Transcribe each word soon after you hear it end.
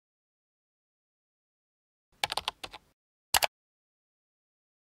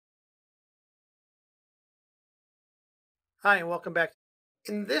Hi, and welcome back.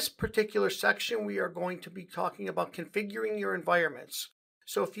 In this particular section, we are going to be talking about configuring your environments.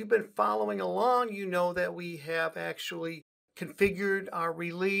 So if you've been following along, you know that we have actually configured our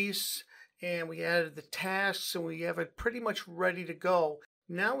release and we added the tasks and we have it pretty much ready to go.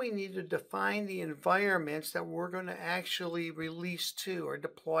 Now we need to define the environments that we're going to actually release to or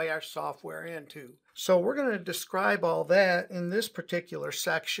deploy our software into. So we're going to describe all that in this particular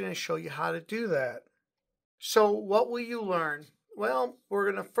section and show you how to do that. So what will you learn? Well,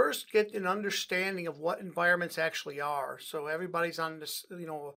 we're going to first get an understanding of what environments actually are. So everybody's on this,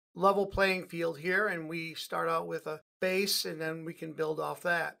 level playing field here, and we start out with a base and then we can build off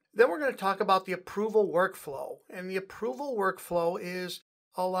that. Then we're going to talk about the approval workflow. And the approval workflow is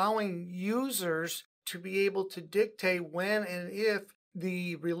allowing users to be able to dictate when and if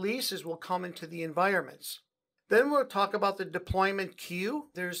the releases will come into the environments. Then we'll talk about the deployment queue.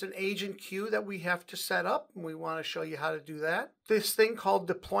 There's an agent queue that we have to set up, and we want to show you how to do that. This thing called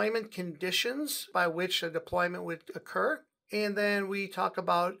deployment conditions by which a deployment would occur. And then we talk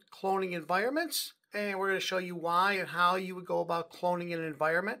about cloning environments, and we're going to show you why and how you would go about cloning an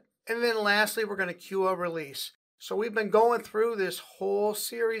environment. And then lastly, we're going to queue a release. So we've been going through this whole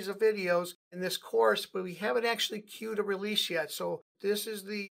series of videos in this course, but we haven't actually queued a release yet. So this is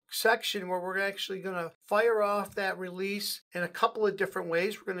the section where we're actually going to fire off that release in a couple of different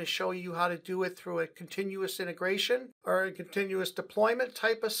ways. We're going to show you how to do it through a continuous integration or a continuous deployment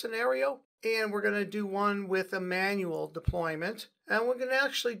type of scenario. And we're going to do one with a manual deployment. And we're going to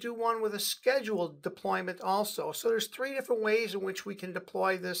actually do one with a scheduled deployment also. So there's three different ways in which we can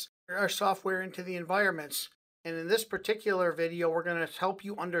deploy our software into the environments. And in this particular video, we're going to help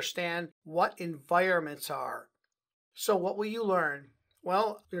you understand what environments are. So what will you learn?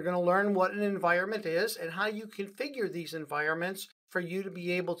 Well, you're going to learn what an environment is and how you configure these environments for you to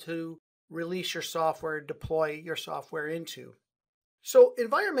be able to release your software, deploy your software into. So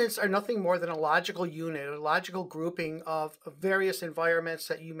environments are nothing more than a logical unit, a logical grouping of various environments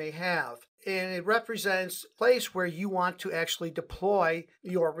that you may have. And it represents a place where you want to actually deploy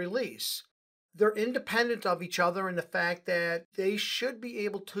your release. They're independent of each other in the fact that they should be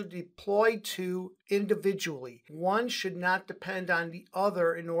able to deploy to individually. One should not depend on the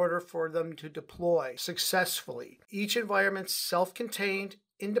other in order for them to deploy successfully. Each environment's self-contained,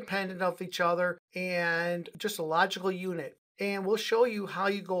 independent of each other, and just a logical unit. And we'll show you how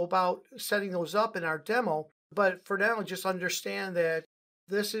you go about setting those up in our demo. But for now, just understand that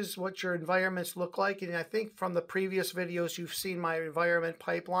this is what your environments look like. And I think from the previous videos, you've seen my environment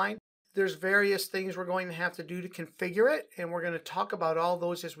pipeline. There's various things we're going to have to do to configure it, and we're going to talk about all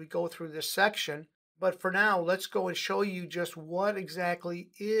those as we go through this section. But for now, let's go and show you just what exactly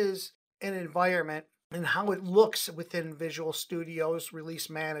is an environment and how it looks within Visual Studio's release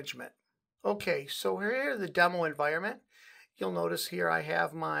management. Okay, so here the demo environment. You'll notice here I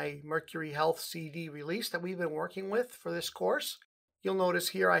have my Mercury Health CD release that we've been working with for this course. You'll notice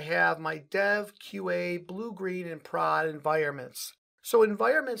here I have my Dev, QA, Blue, Green, and Prod environments. So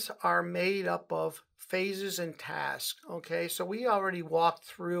environments are made up of phases and tasks. Okay, so we already walked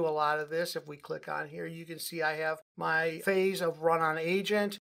through a lot of this. If we click on here, you can see I have my phase of run on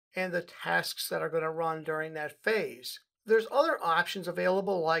agent and the tasks that are going to run during that phase. There's other options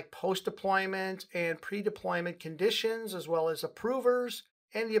available like post-deployment and pre-deployment conditions, as well as approvers,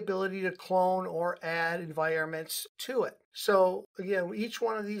 and the ability to clone or add environments to it. So again, each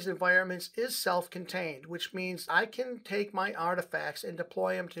one of these environments is self-contained, which means I can take my artifacts and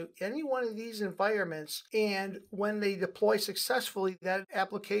deploy them to any one of these environments. And when they deploy successfully, that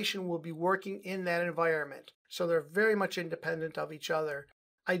application will be working in that environment. So they're very much independent of each other.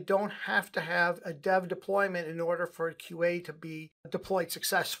 I don't have to have a dev deployment in order for a QA to be deployed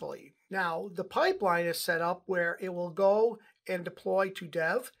successfully. Now, the pipeline is set up where it will go and deploy to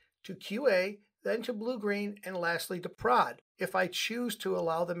dev, to QA, then to blue, green, and lastly to prod, if I choose to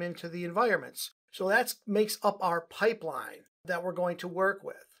allow them into the environments. So that makes up our pipeline that we're going to work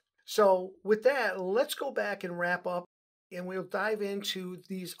with. So with that, let's go back and wrap up, and we'll dive into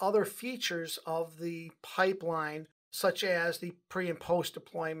these other features of the pipeline, such as the pre and post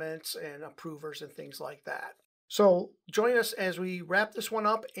deployments and approvers and things like that. So join us as we wrap this one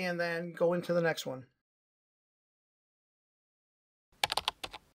up and then go into the next one.